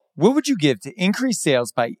What would you give to increase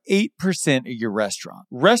sales by 8% at your restaurant?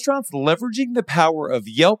 Restaurants leveraging the power of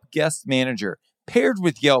Yelp Guest Manager paired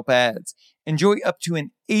with Yelp ads enjoy up to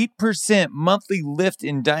an 8% monthly lift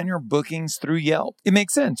in diner bookings through Yelp. It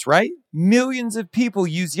makes sense, right? Millions of people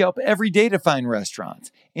use Yelp every day to find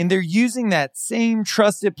restaurants, and they're using that same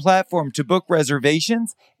trusted platform to book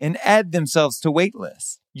reservations and add themselves to wait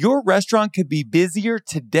lists. Your restaurant could be busier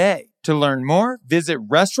today. To learn more, visit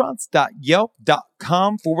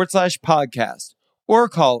restaurants.yelp.com/podcast or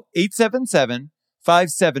call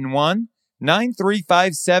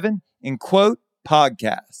 877-571-9357 and quote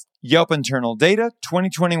podcast. Yelp internal data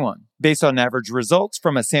 2021. Based on average results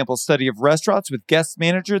from a sample study of restaurants with Guest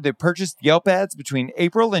Manager that purchased Yelp ads between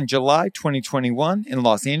April and July 2021 in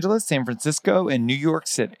Los Angeles, San Francisco, and New York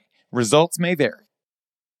City. Results may vary.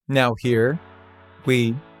 Now here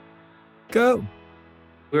we go.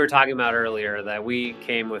 We were talking about earlier that we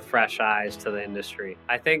came with fresh eyes to the industry.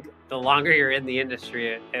 I think the longer you're in the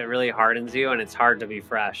industry, it really hardens you and it's hard to be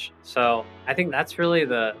fresh. So I think that's really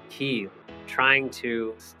the key, trying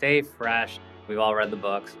to stay fresh. We've all read the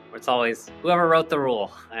books. It's always whoever wrote the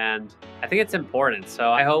rule. And I think it's important.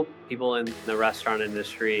 So I hope people in the restaurant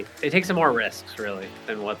industry, they take some more risks really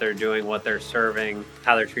than what they're doing, what they're serving,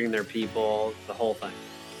 how they're treating their people, the whole thing.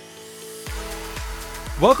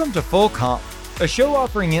 Welcome to Full Comp, a show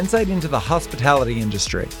offering insight into the hospitality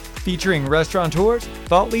industry, featuring restaurateurs,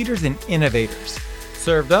 thought leaders, and innovators.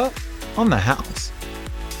 Served up on the house.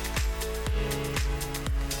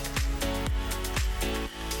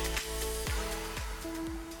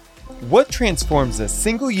 What transforms a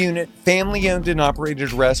single-unit, family-owned and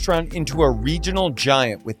operated restaurant into a regional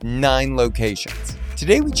giant with 9 locations?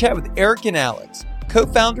 Today we chat with Eric and Alex,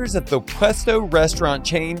 co-founders of the Puesto restaurant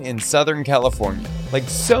chain in Southern California. Like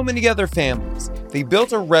so many other families, they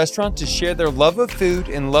built a restaurant to share their love of food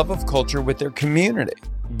and love of culture with their community.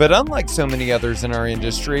 But unlike so many others in our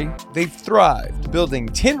industry, they've thrived, building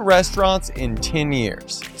 10 restaurants in 10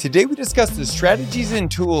 years. Today we discuss the strategies and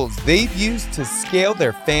tools they've used to scale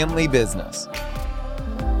their family business.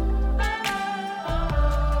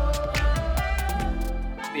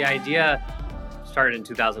 The idea started in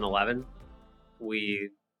 2011.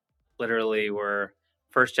 We literally were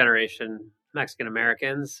first generation Mexican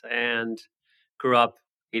Americans and grew up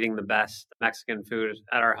eating the best Mexican food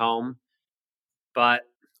at our home. But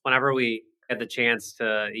whenever we had the chance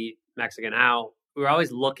to eat Mexican out, we were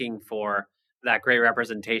always looking for that great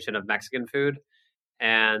representation of Mexican food.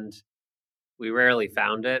 And we rarely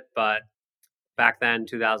found it. But back then,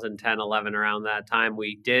 2010, 11, around that time,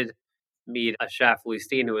 we did meet a chef, Luis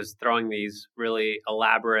Steen, who was throwing these really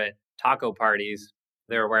elaborate taco parties.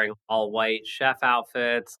 They were wearing all white chef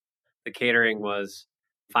outfits. The catering was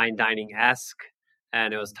fine dining-esque,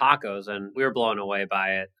 and it was tacos, and we were blown away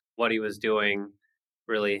by it. What he was doing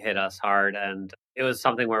really hit us hard, and it was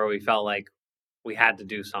something where we felt like we had to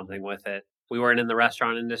do something with it. We weren't in the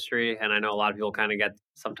restaurant industry, and I know a lot of people kind of get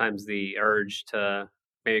sometimes the urge to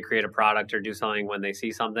maybe create a product or do something when they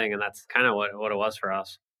see something, and that's kind of what it was for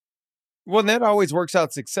us. Well, and that always works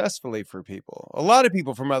out successfully for people. A lot of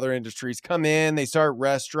people from other industries come in, they start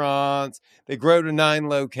restaurants, they grow to 9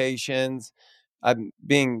 locations. I'm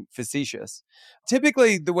being facetious.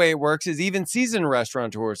 Typically, the way it works is even seasoned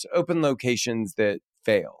restaurateurs open locations that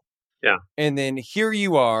fail. Yeah. And then here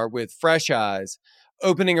you are with fresh eyes,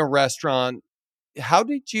 opening a restaurant. How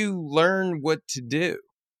did you learn what to do,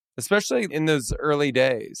 especially in those early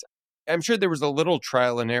days? I'm sure there was a little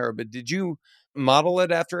trial and error, but did you model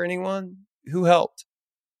it after anyone? Who helped?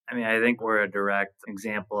 I mean, I think we're a direct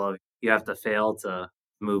example of you have to fail to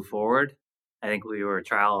move forward. I think we were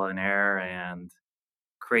trial and error and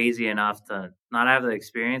crazy enough to not have the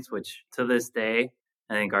experience, which to this day,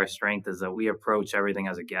 I think our strength is that we approach everything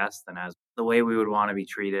as a guest and as the way we would want to be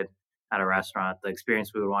treated at a restaurant, the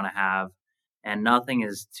experience we would want to have. And nothing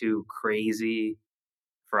is too crazy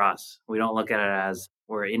for us. We don't look at it as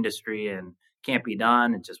we're industry and can't be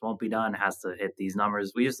done. It just won't be done. It has to hit these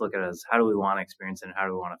numbers. We just look at it as how do we want to experience it and how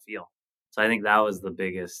do we want to feel? So I think that was the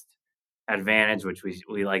biggest advantage, which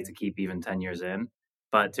we like to keep even 10 years in.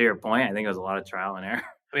 But to your point, I think it was a lot of trial and error.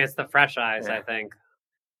 I mean, it's the fresh eyes, I think.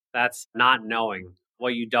 That's not knowing.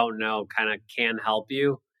 What you don't know kind of can help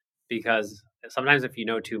you, because sometimes if you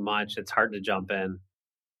know too much, it's hard to jump in.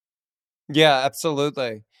 Yeah,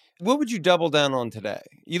 absolutely. What would you double down on today?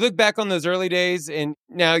 You look back on those early days and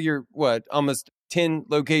now you're, almost 10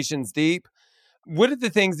 locations deep. What are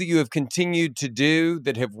the things that you have continued to do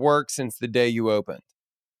that have worked since the day you opened?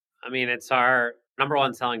 I mean, it's our number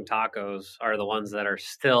one selling tacos are the ones that are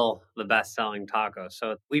still the best selling tacos.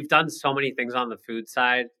 So we've done so many things on the food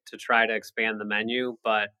side to try to expand the menu,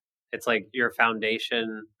 but it's like your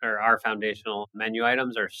foundation or our foundational menu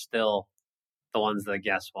items are still the ones that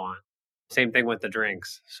guests want. Same thing with the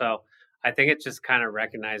drinks. So I think it's just kind of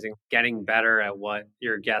recognizing getting better at what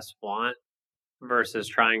your guests want versus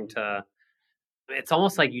trying to, it's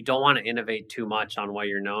almost like you don't want to innovate too much on what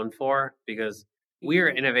you're known for, because we are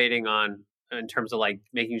innovating on in terms of like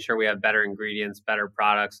making sure we have better ingredients, better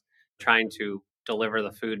products, trying to deliver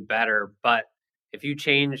the food better. But if you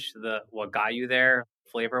change what got you there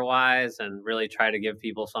flavor wise and really try to give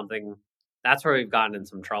people something, that's where we've gotten in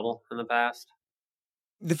some trouble in the past.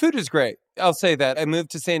 The food is great. I'll say that. I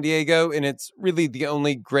moved to San Diego, and it's really the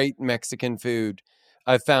only great Mexican food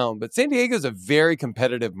I've found. But San Diego is a very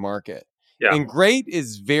competitive market. Yeah. And great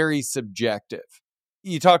is very subjective.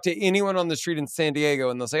 You talk to anyone on the street in San Diego,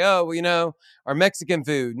 and they'll say, oh, well, our Mexican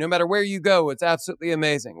food, no matter where you go, it's absolutely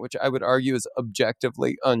amazing, which I would argue is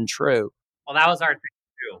objectively untrue. Well, that was our thing,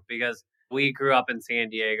 too, because we grew up in San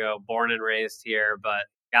Diego, born and raised here. But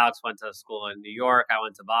Alex went to school in New York. I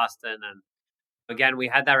went to Boston. And again, we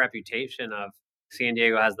had that reputation of San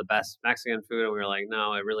Diego has the best Mexican food. And we were like,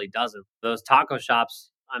 no, it really doesn't. Those taco shops,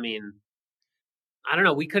 I mean, I don't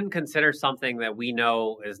know. We couldn't consider something that we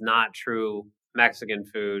know is not true Mexican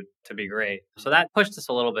food to be great. So that pushed us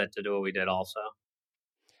a little bit to do what we did also.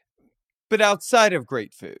 But outside of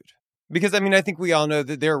great food, because I think we all know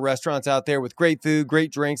that there are restaurants out there with great food,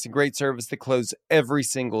 great drinks, and great service that close every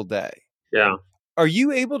single day. Yeah. Are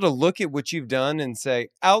you able to look at what you've done and say,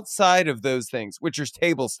 outside of those things, which are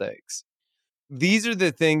table stakes, these are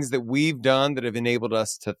the things that we've done that have enabled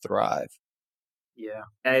us to thrive? Yeah.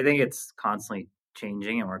 I think it's constantly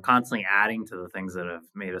changing, and we're constantly adding to the things that have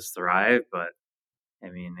made us thrive. But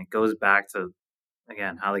it goes back to,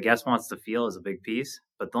 again, how the guest wants to feel is a big piece.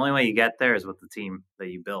 But the only way you get there is with the team that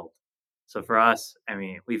you build. So for us,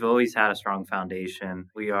 we've always had a strong foundation.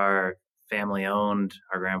 We are family owned.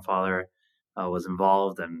 Our grandfather was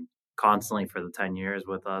involved and constantly for the 10 years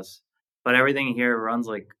with us. But everything here runs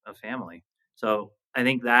like a family. So I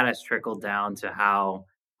think that has trickled down to how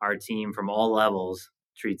our team from all levels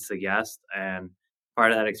treats the guest. And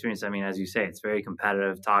part of that experience, as you say, it's very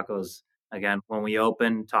competitive. Tacos, again, when we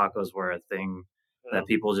opened, tacos were a thing that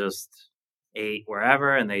people just ate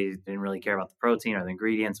wherever, and they didn't really care about the protein or the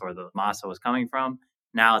ingredients or the masa was coming from.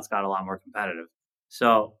 Now it's got a lot more competitive.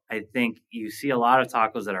 So I think you see a lot of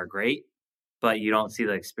tacos that are great, but you don't see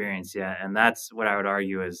the experience yet. And that's what I would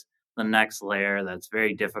argue is the next layer that's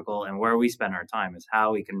very difficult, and where we spend our time is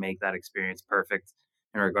how we can make that experience perfect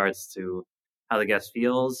in regards to how the guest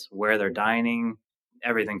feels, where they're dining,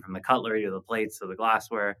 everything from the cutlery to the plates to the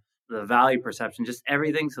glassware, the value perception, just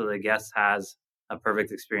everything, so the guest has a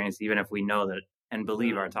perfect experience, even if we know that and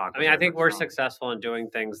believe our tacos. I think we're successful in doing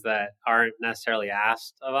things that aren't necessarily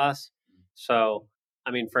asked of us. So,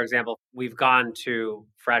 for example, we've gone to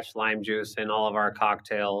fresh lime juice in all of our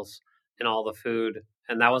cocktails and all the food,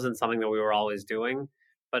 and that wasn't something that we were always doing,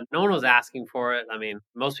 but no one was asking for it.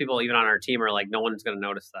 Most people, even on our team, are like, no one's going to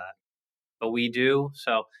notice that, but we do.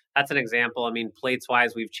 So that's an example. Plates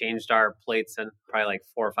wise, we've changed our plates and probably like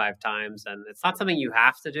 4 or 5 times. And it's not something you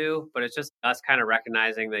have to do, but it's just us kind of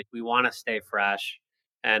recognizing that we want to stay fresh.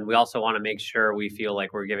 And we also want to make sure we feel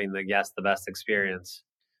like we're giving the guest the best experience.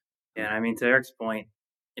 Yeah. To Eric's point,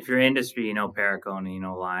 if you're industry, you know Pericone, you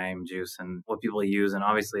know lime juice and what people use. And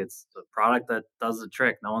obviously it's a product that does the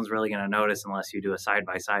trick. No one's really going to notice unless you do a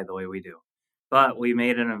side-by-side the way we do. But we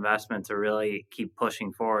made an investment to really keep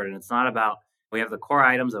pushing forward. And it's not about, we have the core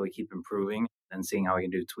items that we keep improving and seeing how we can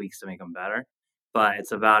do tweaks to make them better. But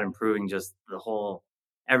it's about improving just the whole,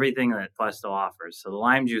 everything that Puesto offers. So the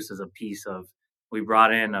lime juice is a piece of, we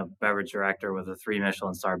brought in a beverage director with a 3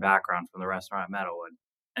 Michelin star background from the restaurant at Meadowood.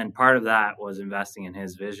 And part of that was investing in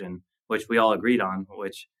his vision, which we all agreed on,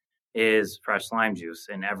 which is fresh lime juice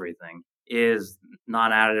in everything, is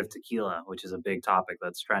non-additive tequila, which is a big topic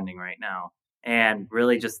that's trending right now. And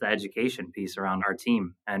really just the education piece around our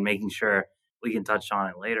team and making sure, we can touch on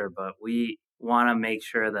it later, but we want to make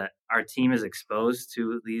sure that our team is exposed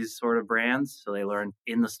to these sort of brands so they learn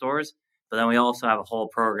in the stores. But then we also have a whole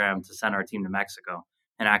program to send our team to Mexico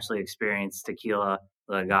and actually experience tequila,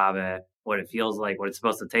 the agave, what it feels like, what it's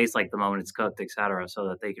supposed to taste like the moment it's cooked, etc., so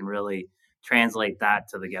that they can really translate that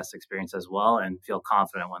to the guest experience as well and feel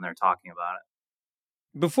confident when they're talking about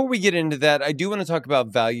it. Before we get into that, I do want to talk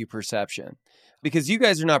about value perception, because you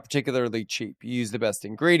guys are not particularly cheap. You use the best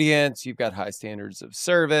ingredients, you've got high standards of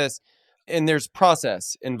service, and there's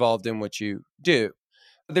process involved in what you do.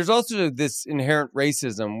 There's also this inherent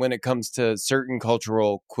racism when it comes to certain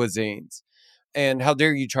cultural cuisines. And how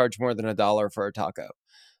dare you charge more than $1 for a taco?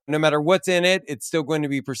 No matter what's in it, it's still going to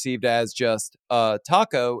be perceived as just a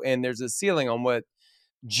taco, and there's a ceiling on what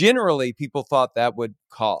generally people thought that would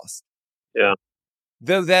cost. Yeah.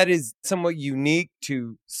 Though that is somewhat unique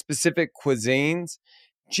to specific cuisines,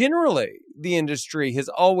 generally the industry has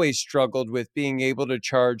always struggled with being able to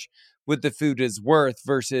charge what the food is worth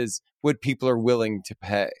versus what people are willing to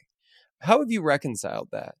pay. How have you reconciled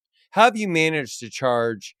that? How have you managed to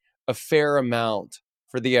charge a fair amount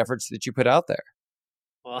for the efforts that you put out there?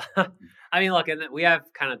 Well, I mean, look, and we have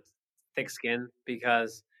kind of thick skin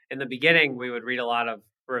because in the beginning we would read a lot of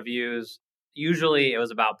reviews. Usually it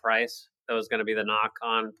was about price. That was going to be the knock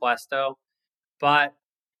on Puesto. But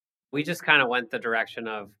we just kind of went the direction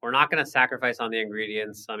of we're not going to sacrifice on the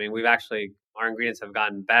ingredients. I mean, our ingredients have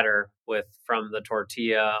gotten better with from the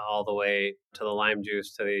tortilla all the way to the lime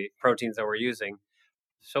juice to the proteins that we're using.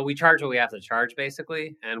 So we charge what we have to charge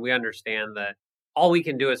basically. And we understand that all we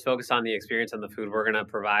can do is focus on the experience and the food we're going to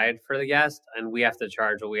provide for the guest. And we have to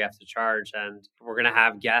charge what we have to charge. And we're going to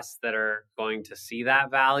have guests that are going to see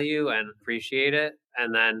that value and appreciate it.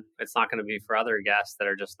 And then it's not going to be for other guests that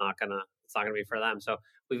are just it's not going to be for them. So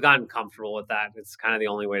we've gotten comfortable with that. It's kind of the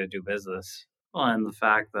only way to do business. Well, and the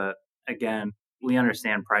fact that, again, we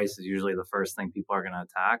understand price is usually the first thing people are going to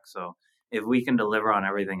attack. So if we can deliver on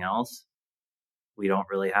everything else, we don't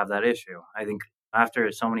really have that issue. I think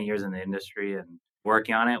after so many years in the industry and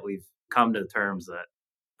working on it, we've come to terms that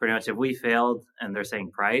pretty much if we failed and they're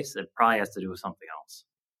saying price, it probably has to do with something else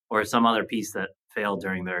or some other piece that failed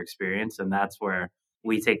during their experience. And that's where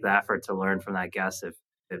we take the effort to learn from that guest if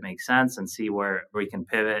it makes sense and see where we can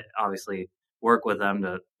pivot, obviously work with them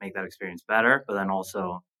to make that experience better, but then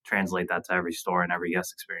also translate that to every store and every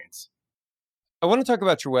guest experience. I want to talk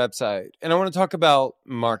about your website and I want to talk about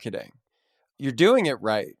marketing. You're doing it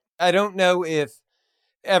right. I don't know if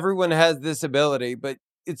everyone has this ability, but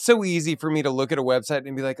it's so easy for me to look at a website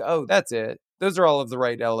and be like, oh, that's it. Those are all of the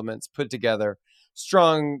right elements put together.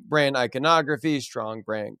 Strong brand iconography, strong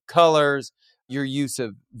brand colors, your use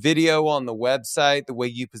of video on the website, the way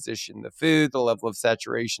you position the food, the level of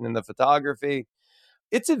saturation in the photography.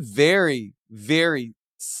 It's a very, very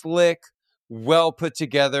slick, well put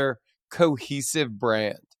together, cohesive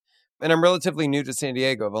brand. And I'm relatively new to San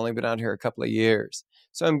Diego. I've only been out here a couple of years.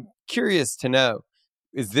 So I'm curious to know,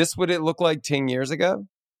 is this what it looked like 10 years ago?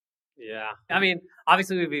 Yeah. I mean,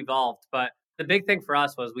 obviously we've evolved, but the big thing for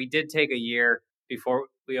us was we did take a year before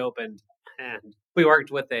we opened and we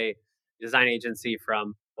worked with a design agency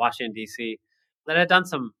from Washington, D.C. that had done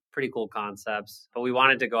some pretty cool concepts, but we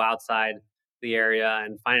wanted to go outside the area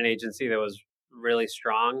and find an agency that was really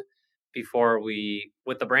strong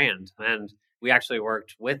with the brand. And we actually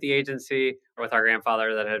worked with the agency or with our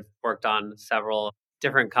grandfather that had worked on several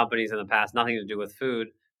different companies in the past, nothing to do with food,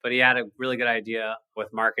 but he had a really good idea with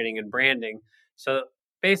marketing and branding. So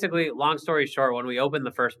basically, long story short, when we opened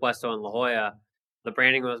the first Puesto in La Jolla, the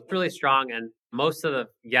branding was really strong and most of the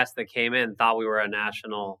guests that came in thought we were a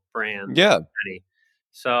national brand. Yeah. Already.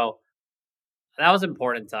 So that was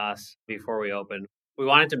important to us before we opened. We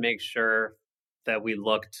wanted to make sure that we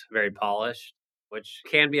looked very polished, which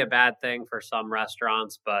can be a bad thing for some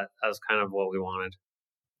restaurants, but that was kind of what we wanted.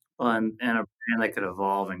 Well, and a brand that could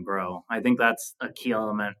evolve and grow. I think that's a key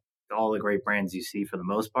element. All the great brands you see, for the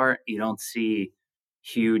most part, you don't see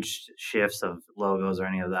huge shifts of logos or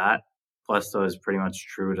any of that. Puesto is pretty much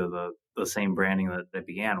true to the same branding that they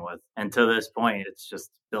began with. And to this point, it's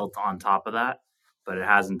just built on top of that, but it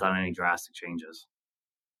hasn't done any drastic changes.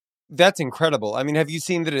 That's incredible. I mean, have you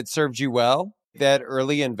seen that it served you well? That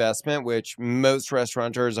early investment, which most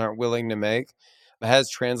restaurateurs aren't willing to make, has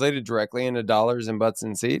translated directly into dollars and butts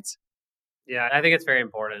and seats? Yeah, I think it's very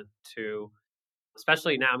important to,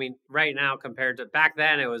 especially now. I mean, right now compared to back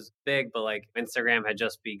then, it was big, but like Instagram had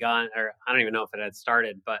just begun, or I don't even know if it had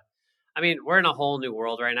started. But I mean, we're in a whole new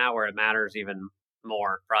world right now where it matters even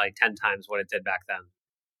more, probably 10 times what it did back then.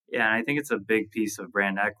 Yeah, and I think it's a big piece of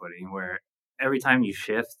brand equity where every time you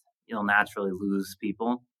shift, you'll naturally lose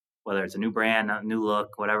people, whether it's a new brand, a new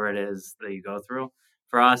look, whatever it is that you go through.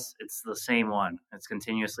 For us, it's the same one. It's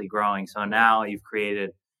continuously growing. So now you've created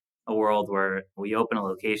a world where we open a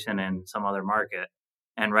location in some other market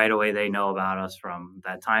and right away they know about us from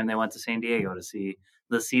that time they went to San Diego to see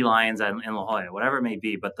the sea lions in La Jolla, whatever it may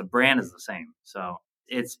be, but the brand is the same. So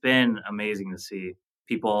it's been amazing to see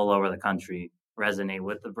people all over the country resonate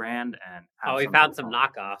with the brand. And we found some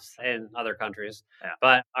knockoffs in other countries,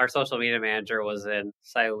 but our social media manager was in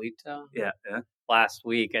Sayulita last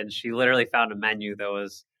week, and she literally found a menu that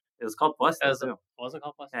was called Puesto too. Was it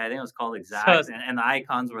called Puesto? Yeah, I think it was called Exact, and the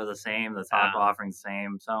icons were the same, the taco offerings the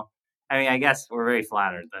same. So, I mean, I guess we're very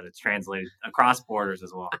flattered that it's translated across borders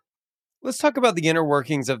as well. Let's talk about the inner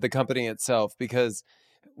workings of the company itself, because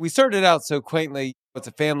we started out so quaintly. it's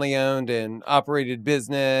a family owned and operated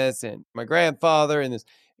business and my grandfather and this.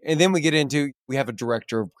 And then we get into, we have a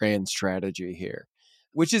director of brand strategy here,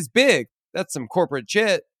 which is big. That's some corporate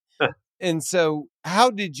shit. And so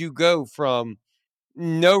how did you go from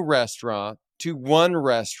no restaurant to one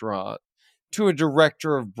restaurant to a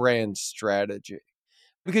director of brand strategy?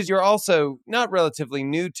 Because you're also not relatively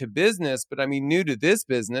new to business, but I mean, new to this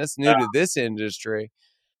business, new to this industry,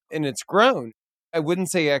 and it's grown. I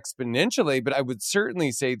wouldn't say exponentially, but I would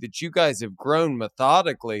certainly say that you guys have grown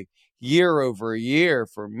methodically year over year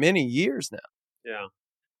for many years now. Yeah.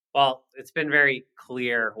 Well, it's been very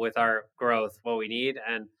clear with our growth what we need.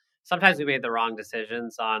 And sometimes we made the wrong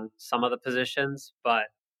decisions on some of the positions, but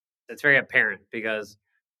it's very apparent because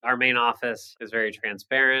our main office is very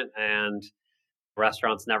transparent and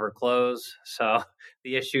restaurants never close. So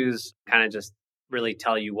the issues kind of just really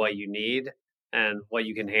tell you what you need and what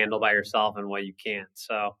you can handle by yourself and what you can't.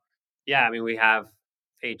 So, yeah, I mean, we have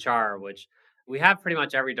HR, which we have pretty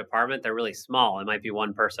much every department. They're really small. It might be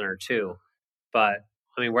one person or two. But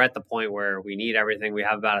I mean, we're at the point where we need everything. We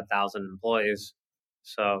have about 1,000 employees.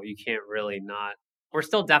 So you can't really not. We're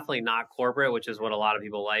still definitely not corporate, which is what a lot of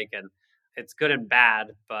people like. And it's good and bad,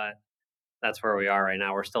 but that's where we are right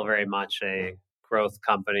now. We're still very much a growth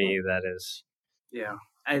company that is. Yeah.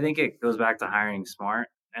 I think it goes back to hiring smart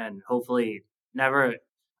and hopefully never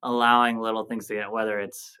allowing little things to get, whether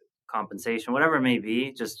it's compensation, whatever it may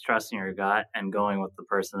be, just trusting your gut and going with the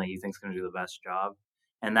person that you think is going to do the best job.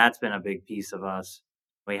 And that's been a big piece of us.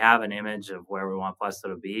 We have an image of where we want Puesto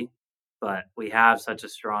to be, but we have such a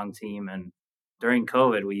strong team. And during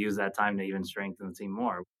COVID, we used that time to even strengthen the team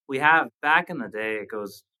more. We have, back in the day, it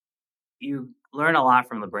goes, you learn a lot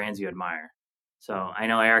from the brands you admire. So I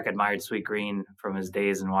know Eric admired Sweetgreen from his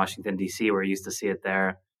days in Washington, D.C., where he used to see it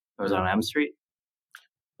there. It was on M Street.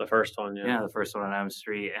 The first one, yeah. Yeah, the first one on M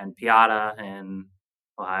Street, and Piata in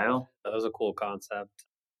Ohio. That was a cool concept.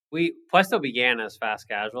 Puesto began as fast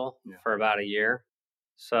casual for about a year.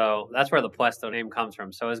 So that's where the Puesto name comes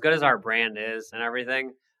from. So as good as our brand is and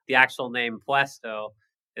everything, the actual name Puesto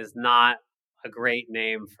is not a great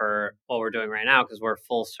name for what we're doing right now because we're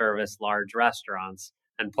full service large restaurants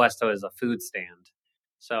and Puesto is a food stand.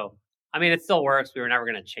 So, I mean, it still works. We were never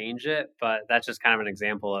going to change it, but that's just kind of an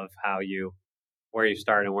example of where you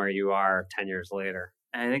start and where you are 10 years later.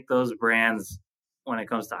 And I think those brands, when it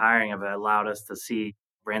comes to hiring, have allowed us to see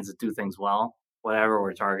brands that do things well, whatever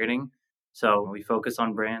we're targeting. So we focus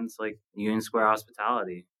on brands like Union Square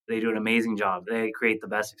Hospitality. They do an amazing job. They create the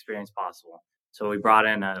best experience possible. So we brought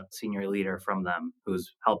in a senior leader from them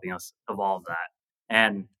who's helping us evolve that.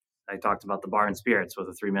 And I talked about the Bar and Spirits with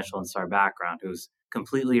a 3 Michelin star background who's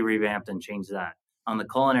completely revamped and changed that. On the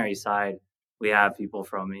culinary side, we have people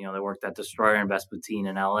from, they worked at Destroyer and Best Poutine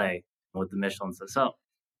in LA with the Michelin. So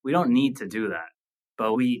we don't need to do that,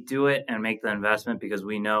 but we do it and make the investment because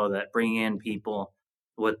we know that bringing in people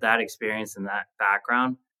with that experience and that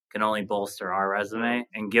background can only bolster our resume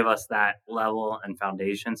and give us that level and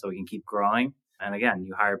foundation so we can keep growing. And again,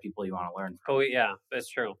 you hire people you want to learn from. Oh, yeah, that's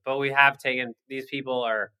true. But we have taken, these people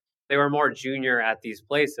they were more junior at these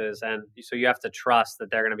places. And so you have to trust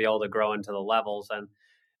that they're going to be able to grow into the levels. And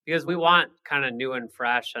because we want kind of new and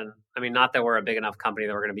fresh. And I mean, not that we're a big enough company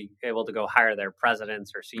that we're going to be able to go hire their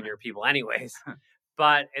presidents or senior people anyways,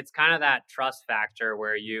 but it's kind of that trust factor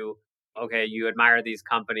where you admire these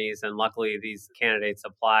companies and luckily these candidates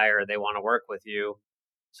apply or they want to work with you.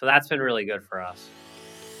 So that's been really good for us.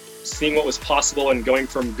 Seeing what was possible and going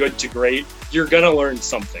from good to great, you're going to learn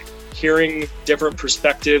something. Hearing different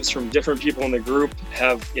perspectives from different people in the group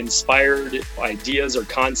have inspired ideas or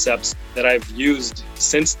concepts that I've used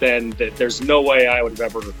since then that there's no way I would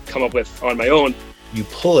have ever come up with on my own. You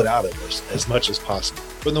pull it out of us as much as possible.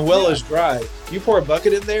 When the well is dry, you pour a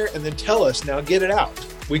bucket in there and then tell us, now get it out.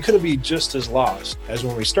 We could have been just as lost as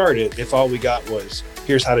when we started if all we got was,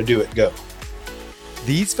 here's how to do it, go.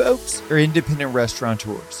 These folks are independent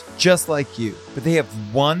restaurateurs, just like you, but they have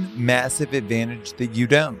one massive advantage that you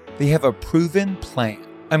don't. They have a proven plan.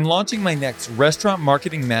 I'm launching my next restaurant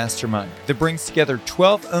marketing mastermind that brings together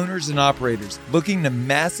 12 owners and operators looking to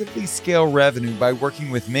massively scale revenue by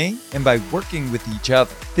working with me and by working with each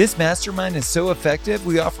other. This mastermind is so effective,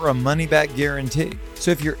 we offer a money-back guarantee. So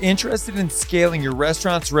if you're interested in scaling your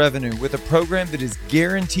restaurant's revenue with a program that is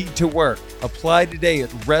guaranteed to work, apply today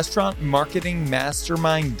at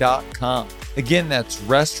restaurantmarketingmastermind.com. Again, that's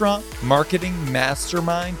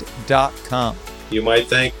restaurantmarketingmastermind.com. You might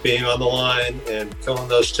think being on the line and filling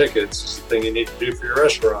those tickets is the thing you need to do for your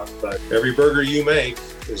restaurant, but every burger you make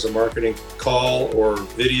is a marketing call or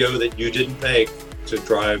video that you didn't make to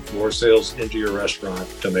drive more sales into your restaurant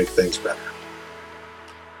to make things better.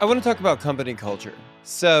 I want to talk about company culture.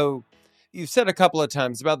 So you've said a couple of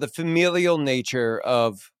times about the familial nature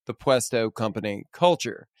of the Puesto company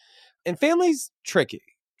culture. And family's tricky.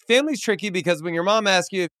 Family's tricky because when your mom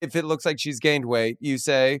asks you if it looks like she's gained weight, you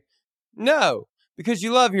say no, because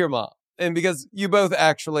you love your mom and because you both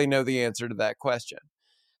actually know the answer to that question.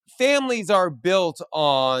 Families are built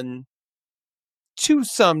on, to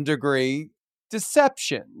some degree,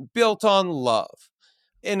 deception, built on love.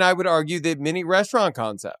 And I would argue that many restaurant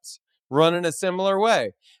concepts run in a similar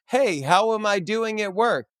way. Hey, how am I doing at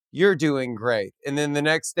work? You're doing great. And then the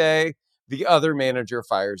next day, the other manager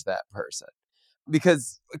fires that person.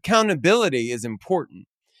 Because accountability is important,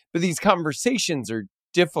 but these conversations are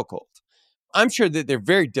difficult. I'm sure that they're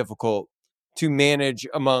very difficult to manage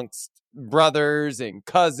amongst brothers and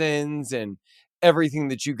cousins and everything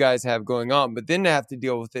that you guys have going on. But then to have to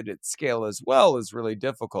deal with it at scale as well is really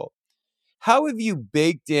difficult. How have you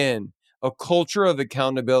baked in a culture of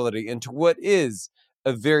accountability into what is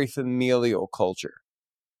a very familial culture?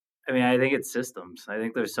 I mean, I think it's systems. I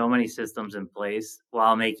think there's so many systems in place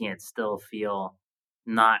while making it still feel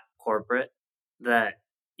not corporate that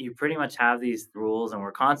you pretty much have these rules, and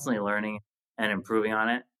we're constantly learning and improving on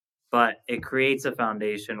it. But it creates a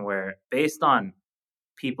foundation where, based on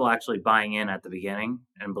people actually buying in at the beginning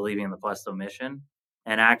and believing in the Puesto mission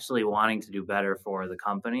and actually wanting to do better for the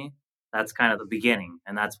company, that's kind of the beginning.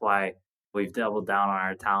 And that's why we've doubled down on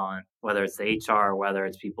our talent, whether it's the HR, whether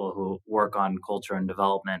it's people who work on culture and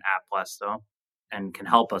development at Puesto and can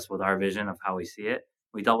help us with our vision of how we see it.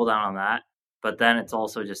 We double down on that. But then it's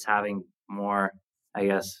also just having more, I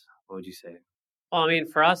guess, what would you say? Well, I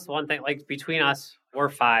mean, for us, one thing, like between us, we're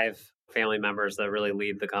 5 family members that really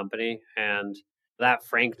lead the company. And that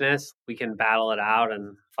frankness, we can battle it out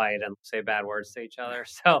and fight and say bad words to each other.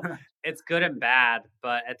 So it's good and bad.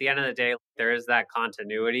 But at the end of the day, there is that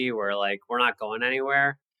continuity where like we're not going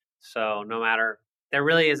anywhere. So no matter, there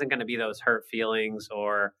really isn't going to be those hurt feelings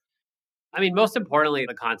or, I mean, most importantly,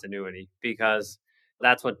 the continuity, because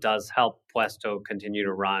that's what does help Puesto continue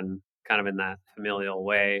to run kind of in that familial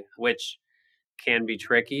way, which can be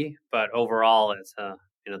tricky, but overall it's a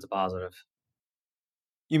positive.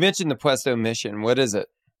 You mentioned the Puesto mission. What is it?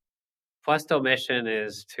 Puesto mission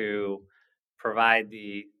is to provide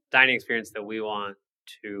the dining experience that we want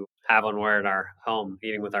to have when we're at our home,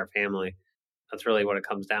 eating with our family. That's really what it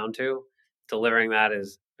comes down to. Delivering that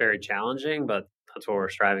is very challenging, but that's what we're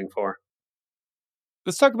striving for.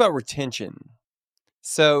 Let's talk about retention.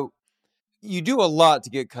 So you do a lot to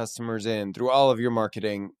get customers in through all of your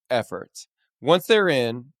marketing efforts. Once they're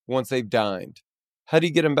in, once they've dined, how do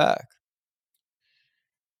you get them back?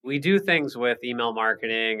 We do things with email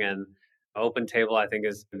marketing, and OpenTable, I think,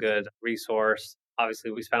 is a good resource. Obviously,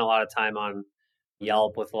 we spend a lot of time on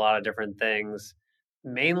Yelp with a lot of different things.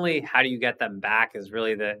 Mainly, how do you get them back is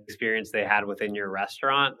really the experience they had within your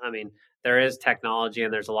restaurant. I mean, there is technology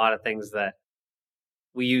and there's a lot of things that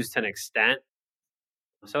we use to an extent.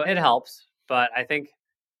 So it helps. But I think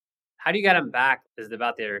how do you get them back is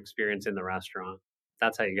about their experience in the restaurant.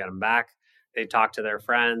 That's how you get them back. They talk to their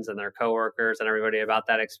friends and their coworkers and everybody about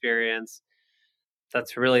that experience.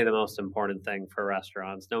 That's really the most important thing for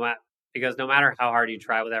restaurants. Because no matter how hard you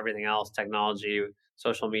try with everything else, technology,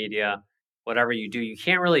 social media, whatever you do, you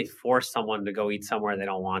can't really force someone to go eat somewhere they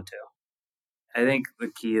don't want to. I think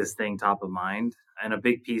the key is staying top of mind. And a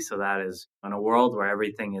big piece of that is in a world where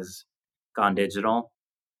everything is gone digital,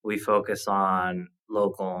 we focus on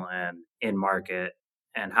local and in-market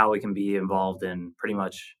and how we can be involved in pretty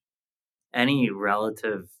much any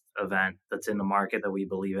relative event that's in the market that we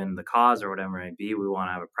believe in the cause or whatever it may be. We want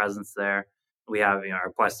to have a presence there. We have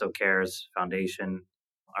our Puesto Cares Foundation,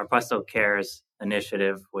 our Puesto Cares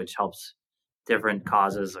initiative, which helps different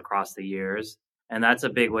causes across the years. And that's a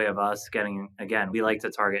big way of us getting, again, we like to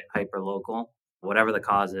target hyper local, whatever the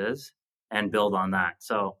cause is, and build on that.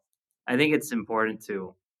 So I think it's important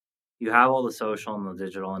to, you have all the social and the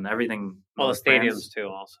digital and everything. Well, the stadiums too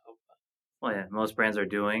also. Well, yeah, most brands are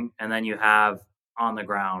doing. And then you have on the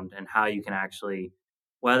ground and how you can actually,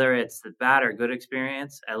 whether it's the bad or good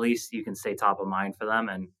experience, at least you can stay top of mind for them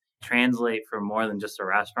and translate for more than just a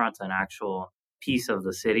restaurant to an actual piece of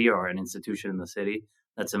the city or an institution in the city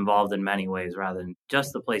that's involved in many ways rather than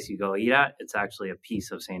just the place you go eat at. It's actually a piece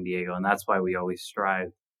of San Diego. And that's why we always strive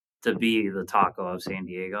to be the taco of San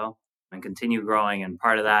Diego and continue growing. And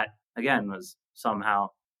part of that, again, was somehow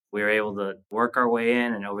we were able to work our way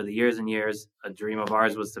in. And over the years and years, a dream of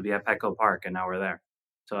ours was to be at Petco Park. And now we're there.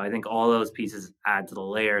 So I think all those pieces add to the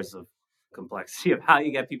layers of complexity of how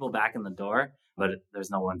you get people back in the door. But there's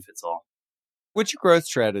no one fits all. What's your growth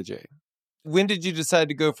strategy? When did you decide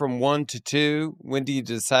to go from 1 to 2? When do you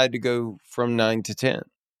decide to go from 9 to 10?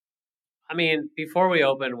 I mean, before we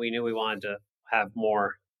opened, we knew we wanted to have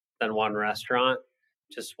more than one restaurant.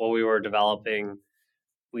 Just what we were developing,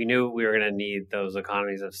 we knew we were going to need those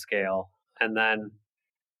economies of scale. And then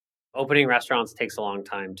opening restaurants takes a long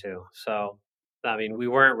time too. So, I mean, we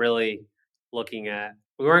weren't really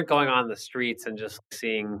we weren't going on the streets and just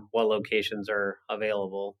seeing what locations are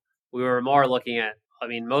available. We were more looking at, I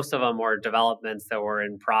mean, most of them were developments that were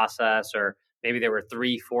in process, or maybe they were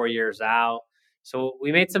 3-4 years out. So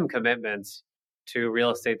we made some commitments to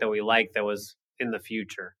real estate that we liked that was in the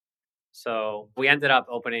future. So we ended up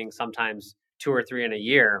opening sometimes 2 or 3 in a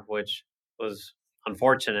year, which was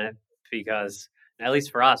unfortunate because, at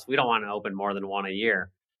least for us, we don't want to open more than 1 a year.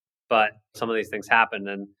 But some of these things happened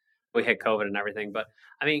and we hit COVID and everything. But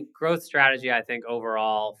I mean, growth strategy, I think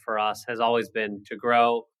overall for us has always been to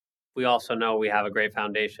grow. We also know we have a great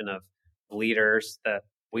foundation of leaders that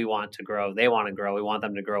we want to grow. They want to grow. We want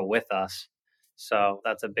them to grow with us. So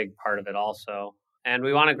that's a big part of it also. And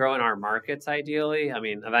we want to grow in our markets ideally. I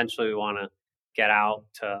mean, eventually we want to get out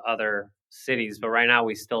to other cities, but right now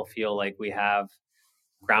we still feel like we have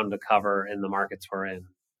ground to cover in the markets we're in.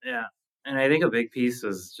 Yeah. And I think a big piece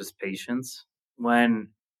is just patience. When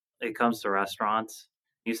it comes to restaurants,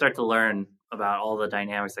 you start to learn about all the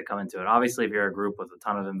dynamics that come into it. Obviously, if you're a group with a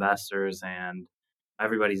ton of investors and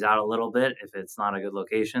everybody's out a little bit, if it's not a good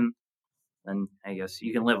location, then I guess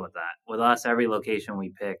you can live with that. With us, every location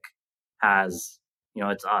we pick has,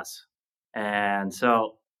 it's us. And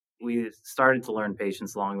so we started to learn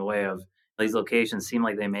patience along the way of these locations seem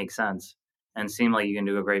like they make sense and seem like you can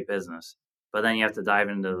do a great business. But then you have to dive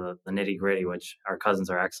into the nitty gritty, which our cousins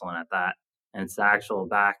are excellent at that. And it's the actual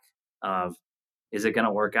back of, is it going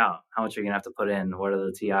to work out? How much are you going to have to put in? What are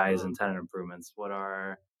the TIs and tenant improvements?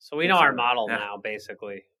 So we know our model now,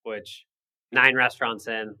 basically, which 9 restaurants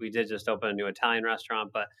in. We did just open a new Italian restaurant,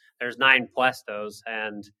 but there's 9 Puestos,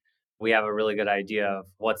 and we have a really good idea of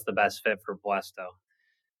what's the best fit for Puesto.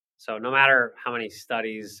 So no matter how many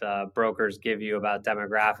studies brokers give you about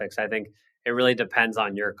demographics, I think it really depends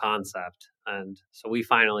on your concept. And so we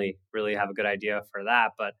finally really have a good idea for that.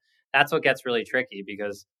 But that's what gets really tricky,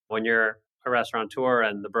 because when you're a restaurateur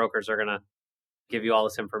and the brokers are going to give you all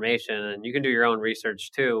this information, and you can do your own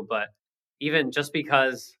research too, but even just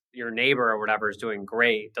because your neighbor or whatever is doing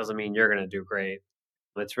great doesn't mean you're going to do great.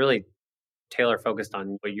 It's really tailor focused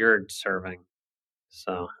on what you're serving.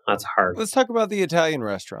 So that's hard. Let's talk about the Italian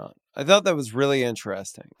restaurant. I thought that was really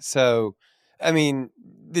interesting. So, I mean,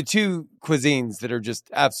 the 2 cuisines that are just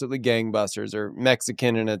absolutely gangbusters are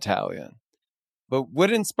Mexican and Italian. But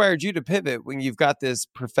what inspired you to pivot when you've got this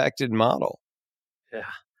perfected model? Yeah,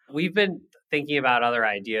 we've been thinking about other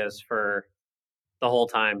ideas for the whole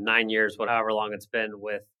time, 9 years, however long it's been,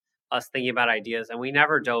 with us thinking about ideas. And we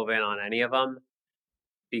never dove in on any of them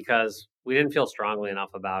because we didn't feel strongly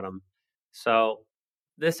enough about them. So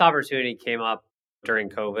this opportunity came up during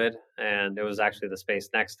COVID, and it was actually the space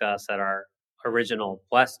next to us at our original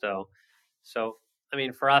Puesto. So, I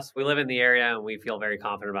mean, for us, we live in the area and we feel very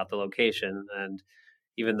confident about the location. And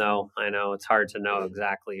even though I know it's hard to know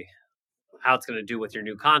exactly how it's going to do with your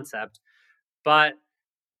new concept, but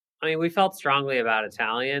I mean, we felt strongly about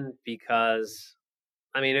Italian because,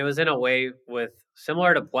 I mean, it was in a way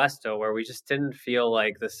similar to Puesto, where we just didn't feel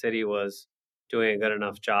like the city was doing a good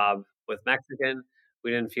enough job with Mexican.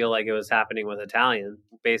 We didn't feel like it was happening with Italian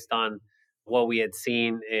based on what we had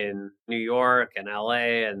seen in New York and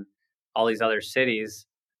LA and all these other cities.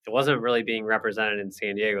 It wasn't really being represented in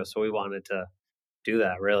San Diego. So we wanted to do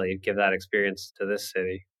that, really give that experience to this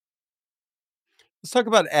city. Let's talk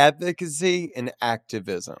about advocacy and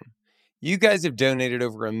activism. You guys have donated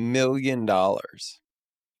over $1 million.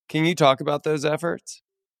 Can you talk about those efforts?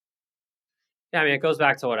 Yeah, I mean, it goes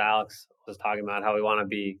back to what Alex was talking about, how we want to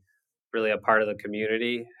be really a part of the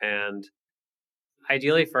community. And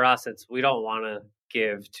ideally for us, we don't want to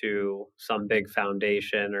give to some big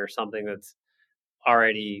foundation or something that's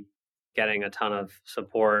already getting a ton of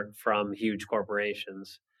support from huge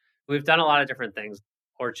corporations. We've done a lot of different things.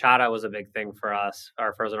 Horchata was a big thing for us,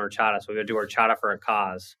 our frozen horchata. So we would do horchata for a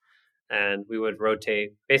cause, and we would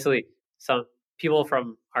rotate basically some people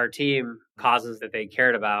from our team, causes that they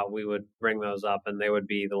cared about, we would bring those up and they would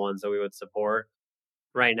be the ones that we would support.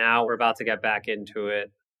 Right now, we're about to get back into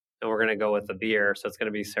it, and we're going to go with the beer. So it's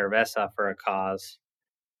going to be cerveza for a cause.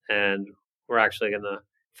 And we're actually going to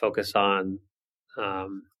focus on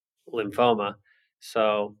lymphoma.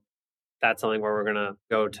 So that's something where we're going to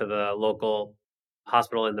go to the local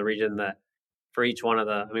hospital in the region that for each one of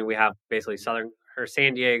we have basically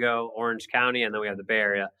San Diego, Orange County, and then we have the Bay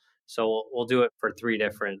Area. So we'll do it for 3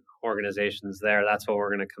 different organizations there. That's what we're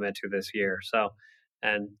going to commit to this year. So,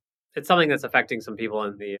 and it's something that's affecting some people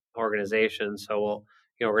in the organization. So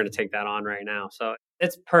we're going to take that on right now. So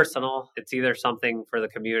it's personal. It's either something for the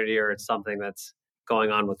community or it's something that's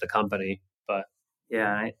going on with the company. But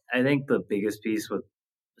yeah, I think the biggest piece with,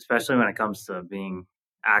 especially when it comes to being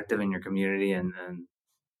active in your community and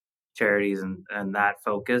charities and that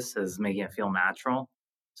focus, is making it feel natural.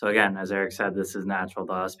 So again, as Eric said, this is natural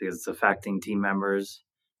to us because it's affecting team members.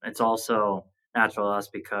 It's also natural to us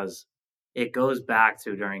because it goes back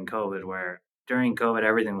to during COVID, where during COVID,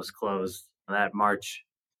 everything was closed. That March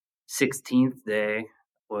 16th day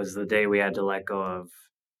was the day we had to let go of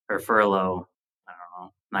or furlough,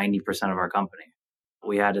 90% of our company.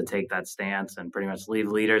 We had to take that stance and pretty much leave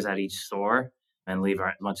leaders at each store and leave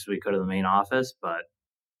as much as we could of the main office, but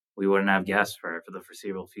we wouldn't have guests for the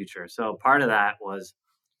foreseeable future. So part of that was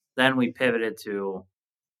then we pivoted to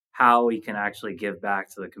how we can actually give back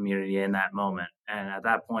to the community in that moment. And at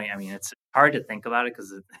that point, it's hard to think about it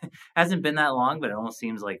because it hasn't been that long, but it almost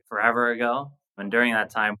seems like forever ago. And during that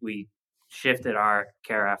time, we shifted our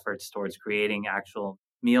care efforts towards creating actual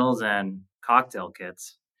meals and cocktail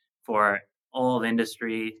kits for all of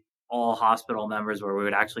industry, all hospital members, where we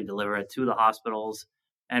would actually deliver it to the hospitals.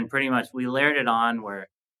 And pretty much we layered it on where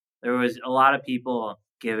there was a lot of people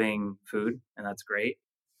giving food, and that's great.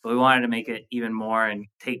 But we wanted to make it even more and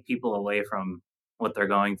take people away from what they're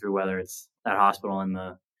going through, whether it's that hospital and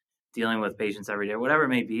the dealing with patients every day, whatever it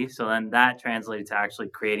may be. So then that translated to actually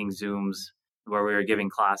creating Zooms where we were giving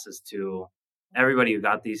classes to everybody who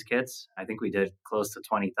got these kits. I think we did close to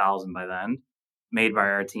 20,000 by then, made by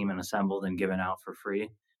our team and assembled and given out for free.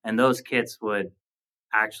 And those kits would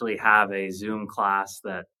actually have a Zoom class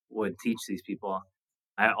that would teach these people,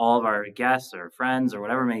 all of our guests or friends or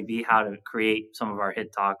whatever it may be, how to create some of our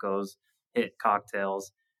hit tacos, hit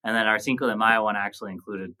cocktails. And then our Cinco de Mayo one actually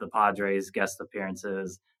included the Padres guest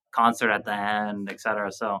appearances, concert at the end,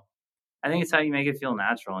 etc. So I think it's how you make it feel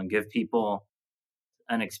natural and give people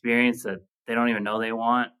an experience that they don't even know they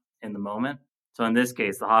want in the moment. So in this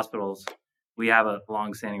case, the hospitals, we have a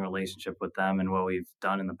long-standing relationship with them and what we've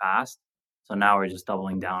done in the past. So now we're just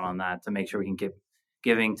doubling down on that to make sure we can keep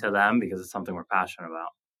giving to them because it's something we're passionate about.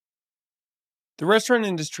 The restaurant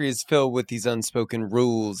industry is filled with these unspoken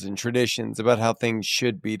rules and traditions about how things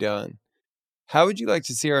should be done. How would you like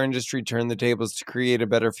to see our industry turn the tables to create a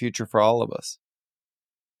better future for all of us?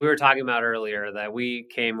 We were talking about earlier that we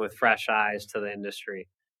came with fresh eyes to the industry.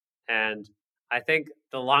 And I think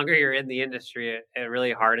the longer you're in the industry, it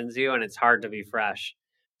really hardens you and it's hard to be fresh.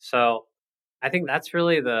 So I think that's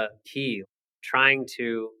really the key, trying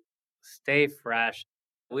to stay fresh.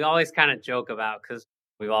 We always kind of joke about, because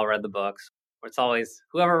we've all read the books, it's always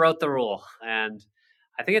whoever wrote the rule. And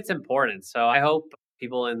I think it's important. So I hope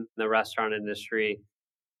people in the restaurant industry,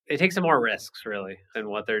 they take some more risks really in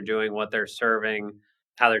what they're doing, what they're serving,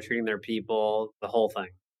 how they're treating their people, the whole thing.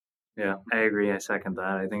 Yeah, I agree. I second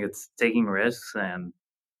that. I think it's taking risks, and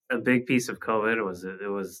a big piece of COVID was it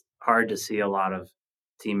was hard to see a lot of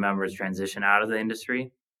team members transition out of the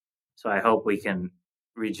industry. So I hope we can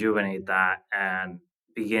rejuvenate that and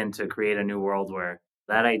begin to create a new world where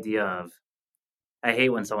that idea of, I hate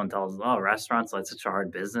when someone tells, restaurants, that's such a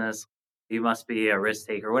hard business. You must be a risk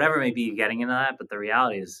taker, whatever it may be, getting into that. But the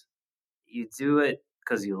reality is you do it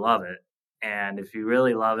because you love it. And if you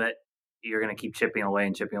really love it, you're going to keep chipping away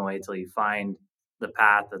until you find the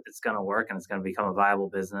path that it's going to work and it's going to become a viable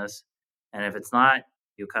business. And if it's not,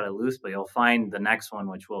 you cut it loose, but you'll find the next one,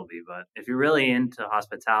 which will be. But if you're really into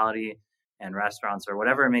hospitality and restaurants or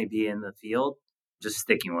whatever it may be in the field, just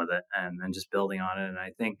sticking with it and just building on it. And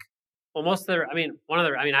I think, well, I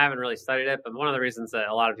haven't really studied it, but one of the reasons that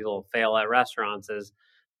a lot of people fail at restaurants is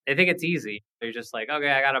they think it's easy. They're just like,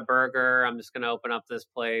 okay, I got a burger, I'm just going to open up this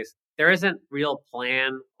place. There isn't real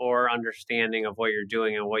plan or understanding of what you're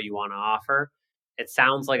doing and what you want to offer. It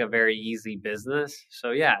sounds like a very easy business.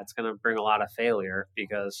 So yeah, it's going to bring a lot of failure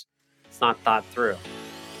because it's not thought through.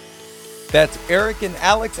 That's Eric and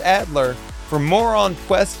Alex Adler. For more on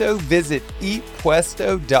Puesto, visit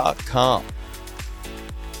eatpuesto.com.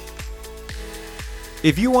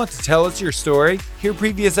 If you want to tell us your story, hear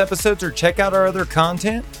previous episodes, or check out our other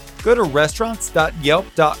content, go to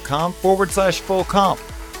restaurants.yelp.com/fullcomp.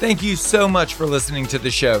 Thank you so much for listening to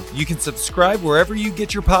the show. You can subscribe wherever you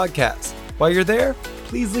get your podcasts. While you're there,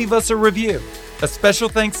 please leave us a review. A special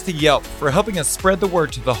thanks to Yelp for helping us spread the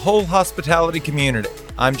word to the whole hospitality community.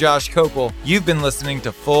 I'm Josh Kopel. You've been listening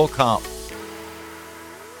to Full Comp.